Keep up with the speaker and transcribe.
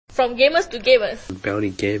From gamers to gamers.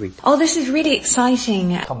 Bounty Gaming. Oh, this is really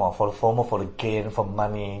exciting. Come on, for the FOMO, for the gain, for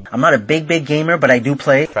money. I'm not a big gamer, but I do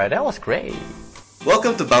play. Right, that was great.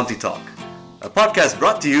 Welcome to Bounty Talk, a podcast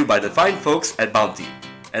brought to you by the fine folks at Bounty,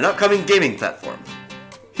 an upcoming gaming platform.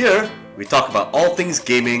 Here, we talk about all things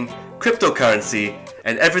gaming, cryptocurrency,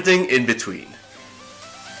 and everything in between.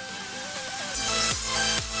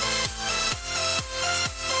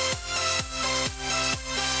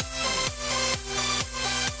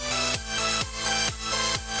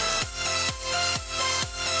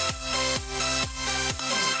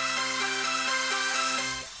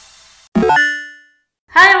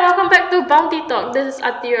 Hi and welcome back to Bounty Talk. This is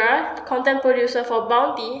Atira, content producer for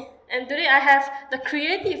Bounty. And today I have the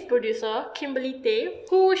creative producer, Kimberly Tay,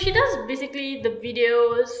 who she does basically the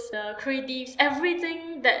videos, the creatives,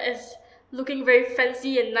 everything that is looking very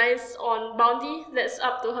fancy and nice on Bounty. That's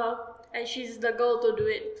up to her. And she's the girl to do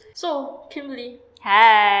it. So, Kimberly.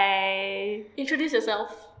 Hi! Introduce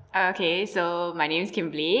yourself. Okay, so my name is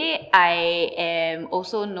Kimberly. I am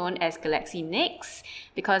also known as Galaxy Nix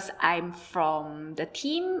because I'm from the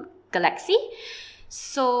team Galaxy.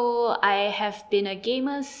 So I have been a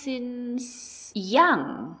gamer since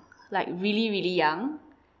young, like really young.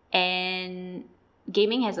 And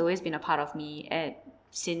gaming has always been a part of me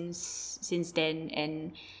since then.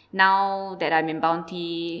 And now that I'm in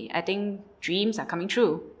Bounty, I think dreams are coming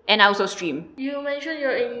true. And I also stream. You mentioned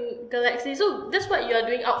you're in Galaxy, so that's what you are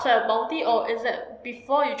doing outside of Bounty, or is that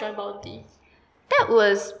before you joined Bounty? That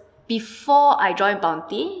was before I joined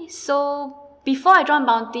Bounty. So before I joined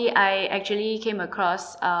Bounty, I actually came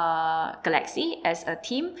across Galaxy as a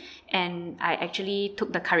team, and I actually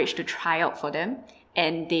took the courage to try out for them,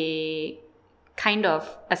 and they kind of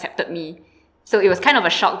accepted me. So it was kind of a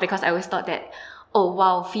shock because I always thought that, oh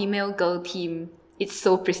wow, female girl team, it's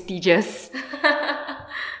so prestigious.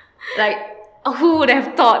 Like, who would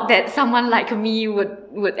have thought that someone like me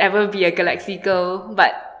would ever be a Galaxy girl?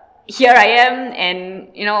 But here I am, and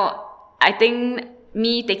I think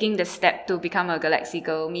me taking the step to become a Galaxy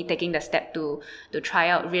girl, me taking the step to try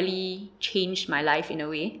out really changed my life in a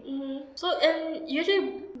way. Mm-hmm. So, and you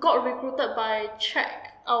actually got recruited by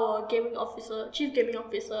Check, our chief gaming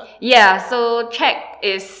officer. Yeah, so Check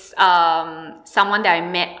is someone that I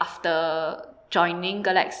met after joining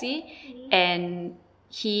Galaxy, and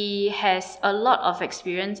he has a lot of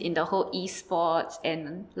experience in the whole esports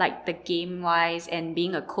and like the game wise and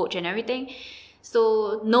being a coach and everything.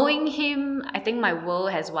 So knowing him, I think my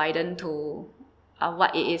world has widened to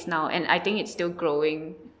what it is now, and I think it's still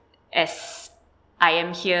growing as I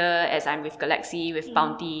am here, as I'm with Galaxy, with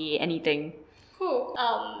Bounty, anything. Cool.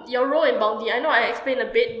 Your role in Bounty, I know I explained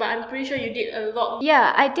a bit, but I'm pretty sure you did a lot.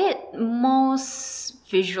 Yeah, I did most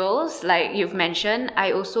visuals, like you've mentioned.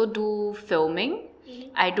 I also do filming.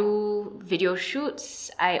 I do video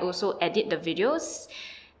shoots. I also edit the videos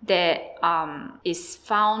that is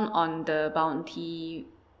found on the Bounty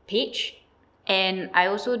page. And I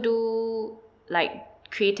also do like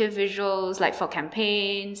creative visuals, like for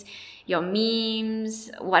campaigns, your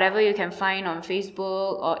memes, whatever you can find on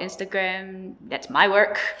Facebook or Instagram. That's my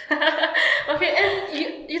work. Okay,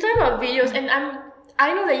 and you talk about videos, and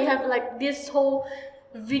I know that you have like this whole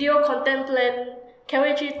video content plan. Can we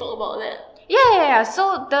actually talk about that? Yeah.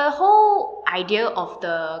 So the whole idea of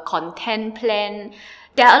the content plan,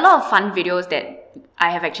 there are a lot of fun videos that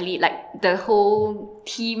I have actually, like, the whole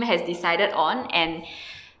team has decided on, and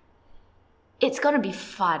it's gonna be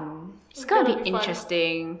fun. It's gonna be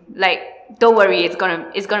interesting. Like, don't worry, it's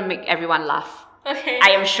gonna make everyone laugh. Okay. I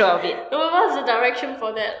am sure of it. What's the direction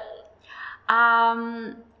for that?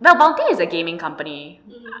 Well, Bounty is a gaming company.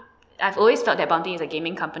 Mm-hmm. I've always felt that Bounty is a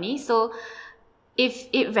gaming company. So if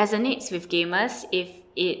it resonates with gamers, if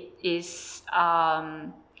it is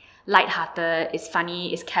lighthearted, it's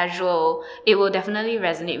funny, it's casual, it will definitely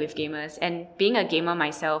resonate with gamers. And being a gamer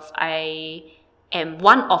myself, I am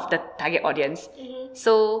one of the target audience. Mm-hmm.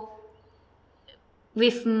 So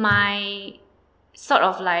with my sort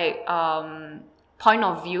of like point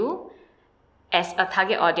of view as a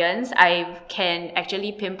target audience, I can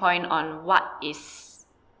actually pinpoint on what is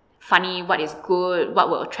funny, what is good, what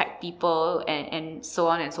will attract people, and so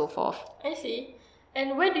on and so forth. I see.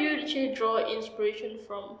 And where do you actually draw inspiration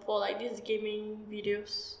from for like these gaming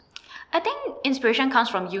videos? I think inspiration comes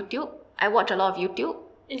from YouTube. I watch a lot of YouTube.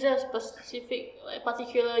 Is there a specific, like,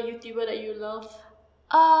 particular YouTuber that you love?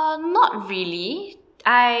 Not really.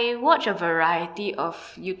 I watch a variety of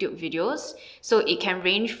YouTube videos, so it can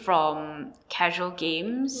range from casual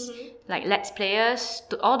games, like Let's Players,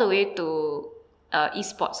 to all the way to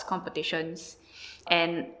esports competitions,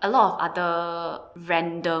 and a lot of other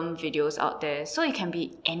random videos out there. So it can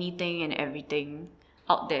be anything and everything.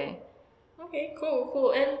 out there. Okay,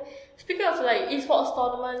 cool. And speaking of like esports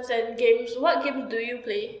tournaments and games, what games do you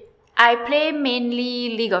play? I play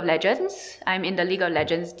mainly League of Legends. I'm in the League of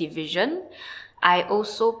Legends division. I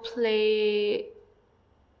also play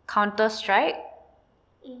Counter-Strike.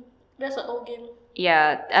 That's an old game.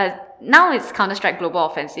 Yeah, now it's Counter-Strike Global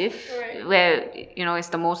Offensive, Right. where it's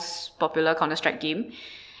the most popular Counter-Strike game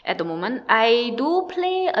at the moment. I do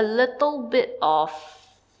play a little bit of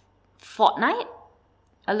Fortnite,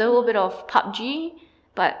 a little bit of PUBG,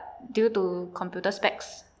 but due to computer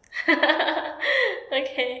specs,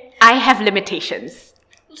 Okay. I have limitations.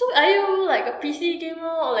 So are you like a PC gamer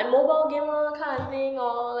or like mobile gamer kind of thing,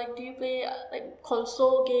 or like do you play like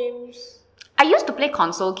console games? I used to play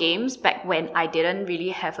console games back when I didn't really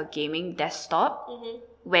have a gaming desktop.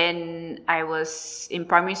 When I was in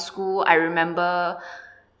primary school, I remember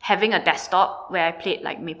having a desktop where I played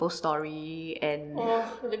like MapleStory and Oh,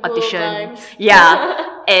 the good old Audition. times.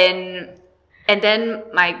 Yeah. and then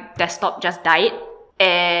my desktop just died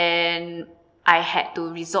and I had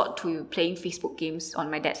to resort to playing Facebook games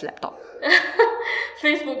on my dad's laptop.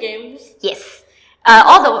 Facebook games. Yes.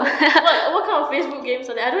 All the What kind of Facebook games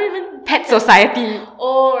are there? I don't even. Pet Society.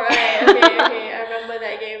 Oh right, okay. I remember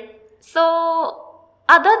that game. So,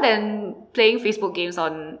 other than playing Facebook games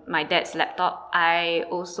on my dad's laptop, I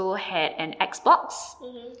also had an Xbox.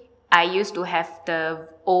 I used to have the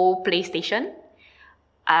old PlayStation.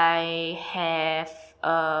 I have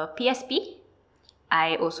a PSP.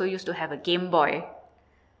 I also used to have a Game Boy.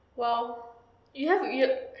 Wow, you have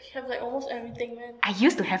like almost everything, man. I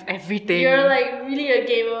used to have everything. You're like really a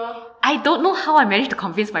gamer. I don't know how I managed to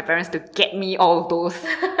convince my parents to get me all of those.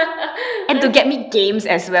 And to get me games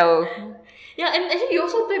as well. Yeah, and actually you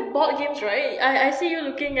also play board games, right? I see you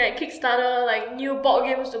looking at Kickstarter, like new board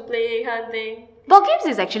games to play kind of thing. Board games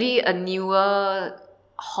is actually a newer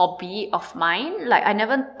hobby of mine. Like, I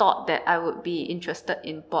never thought that I would be interested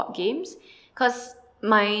in board games because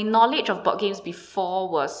my knowledge of board games before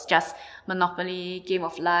was just Monopoly, Game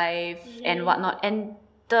of Life, and whatnot. And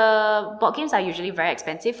the board games are usually very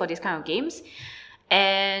expensive for this kind of games.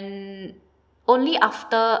 And only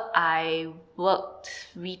after I worked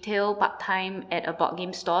retail part-time at a board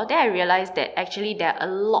game store, then I realized that actually there are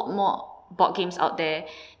a lot more board games out there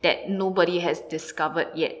that nobody has discovered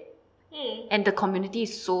yet. And the community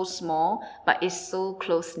is so small, but it's so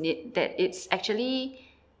close-knit that it's actually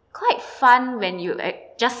quite fun when you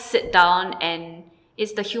just sit down, and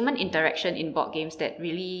it's the human interaction in board games that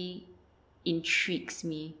really intrigues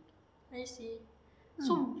me. I see.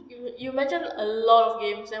 So you mentioned a lot of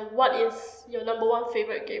games, and what is your number one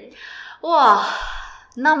favorite game? Wow,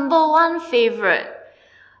 number one favorite.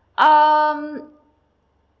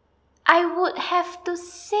 I would have to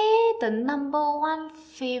say the number one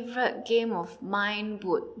favorite game of mine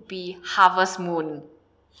would be Harvest Moon.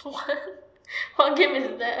 What game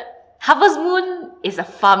is that? Harvest Moon is a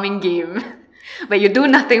farming game where you do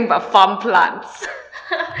nothing but farm plants.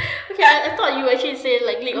 Okay, I thought you actually said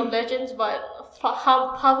like League of Legends, but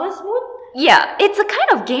Harvest Moon? Yeah, it's a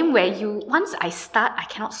kind of game where once I start, I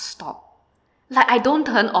cannot stop. Like, I don't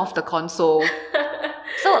turn off the console.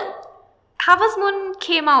 So, Harvest Moon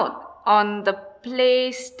came out on the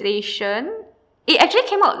PlayStation. It actually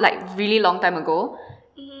came out like really long time ago.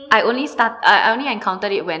 I only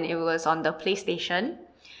encountered it when it was on the PlayStation.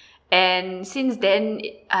 And since then,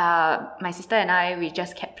 my sister and we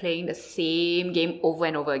just kept playing the same game over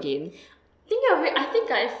and over again. Thinking of it, I think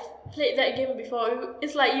I've played that game before.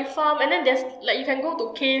 It's like you farm and then there's like you can go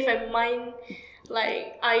to cave and mine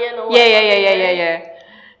like iron or whatever.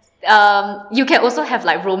 Yeah. You can also have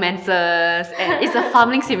like romances, and it's a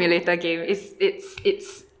farming simulator game.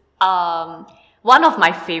 It's one of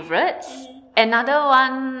my favorites. Another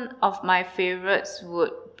one of my favorites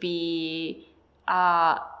would be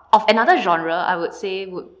of another genre, I would say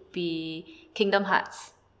would be Kingdom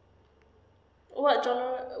Hearts. What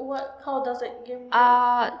genre? How does that game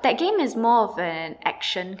go? That game is more of an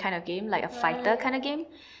action kind of game, like a fighter kind of game.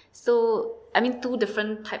 So, I mean, two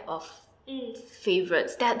different type of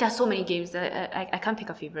favorites. There are so many games that I can't pick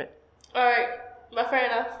a favorite. Alright, but fair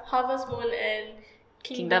enough. Harvest Moon and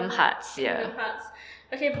Kingdom Hearts, yeah. Kingdom Hearts.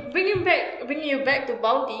 Okay, bringing you back to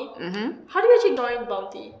Bounty. How do you actually join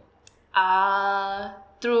Bounty?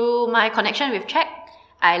 Through my connection with Czech,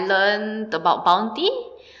 I learned about Bounty,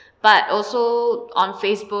 but also on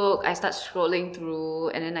Facebook, I start scrolling through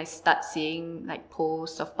and then I start seeing like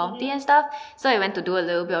posts of Bounty and stuff. So I went to do a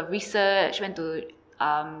little bit of research, went to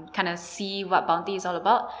kind of see what Bounty is all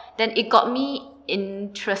about. Then it got me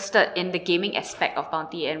interested in the gaming aspect of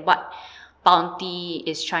Bounty and what Bounty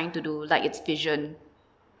is trying to do, like its vision.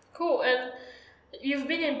 Cool. And You've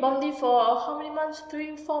been in Bounty for how many months?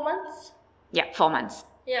 3-4 months? Yeah, 4 months.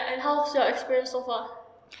 Yeah, and how's your experience so far?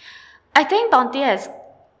 I think Bounty has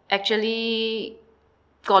actually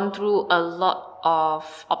gone through a lot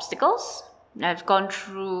of obstacles. I've gone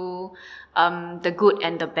through the good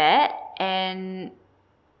and the bad, and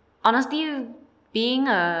honestly, being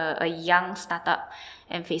a young startup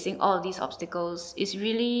and facing all of these obstacles is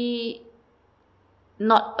really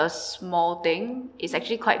not a small thing. It's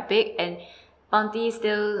actually quite big, and Bounty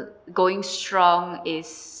still going strong is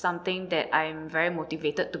something that I'm very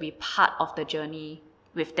motivated to be part of the journey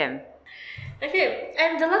with them. Okay,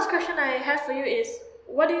 and the last question I have for you is,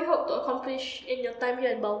 what do you hope to accomplish in your time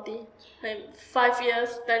here in Bounty? Like 5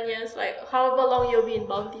 years, 10 years, like however long you'll be in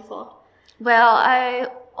Bounty for. Well, I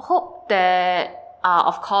hope that,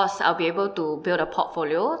 of course, I'll be able to build a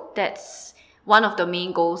portfolio. That's one of the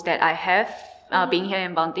main goals that I have being here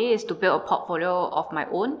in Bounty, is to build a portfolio of my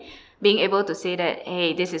own. Being able to say that,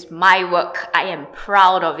 hey, this is my work, I am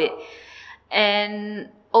proud of it. And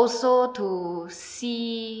also to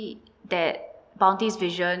see that Bounty's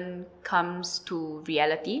vision comes to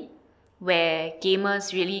reality, where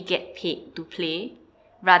gamers really get paid to play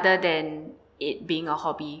rather than it being a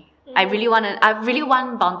hobby. I really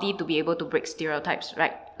want Bounty to be able to break stereotypes,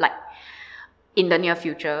 right? Like in the near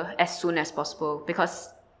future, as soon as possible. Because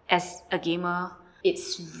as a gamer,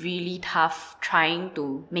 it's really tough trying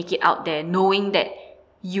to make it out there, knowing that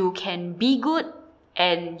you can be good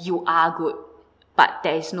and you are good, but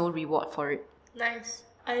there is no reward for it. Nice.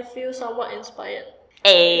 I feel somewhat inspired.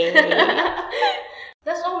 Hey.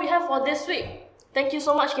 That's all we have for this week. Thank you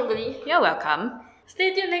so much, Kimberly. You're welcome.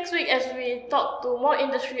 Stay tuned next week as we talk to more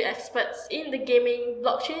industry experts in the gaming,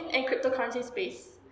 blockchain, and cryptocurrency space.